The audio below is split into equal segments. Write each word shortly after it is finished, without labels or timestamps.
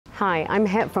Hi, I'm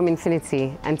Het from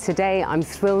Infinity, and today I'm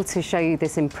thrilled to show you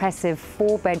this impressive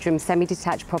 4-bedroom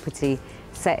semi-detached property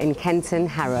set in Kenton,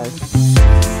 Harrow.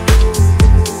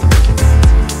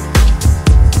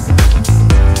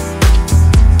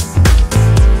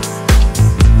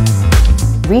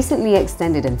 Recently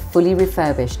extended and fully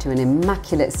refurbished to an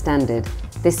immaculate standard,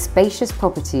 this spacious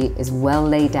property is well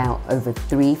laid out over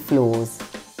 3 floors.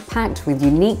 Packed with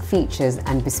unique features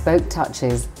and bespoke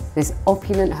touches, this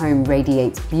opulent home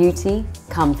radiates beauty,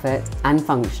 comfort and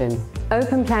function.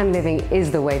 Open plan living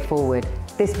is the way forward.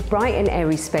 This bright and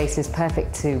airy space is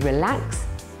perfect to relax,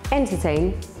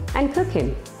 entertain and cook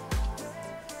in.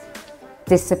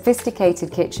 This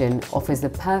sophisticated kitchen offers the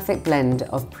perfect blend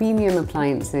of premium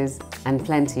appliances and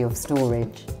plenty of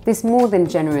storage. This more than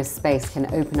generous space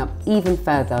can open up even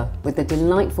further with the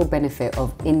delightful benefit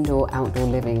of indoor-outdoor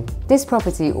living. This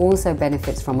property also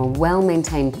benefits from a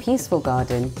well-maintained peaceful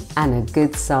garden and a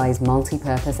good-sized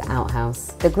multi-purpose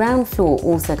outhouse. The ground floor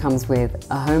also comes with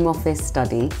a home office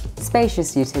study,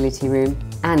 spacious utility room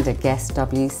and a guest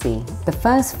WC. The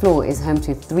first floor is home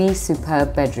to 3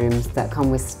 superb bedrooms that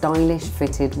come with stylish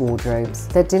fitted wardrobes.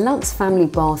 The deluxe family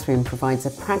bathroom provides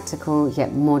a practical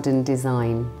yet modern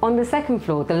design. On the second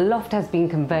floor, the loft has been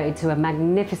converted to a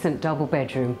magnificent double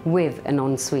bedroom with an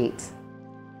ensuite.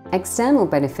 External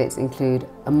benefits include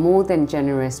a more than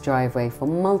generous driveway for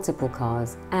multiple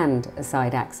cars and a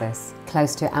side access.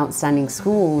 Close to outstanding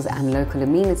schools and local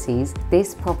amenities,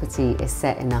 this property is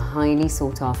set in a highly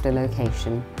sought after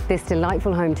location. This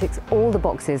delightful home ticks all the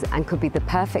boxes and could be the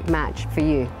perfect match for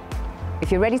you.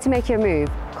 If you're ready to make your move,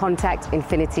 contact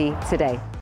Infinity today.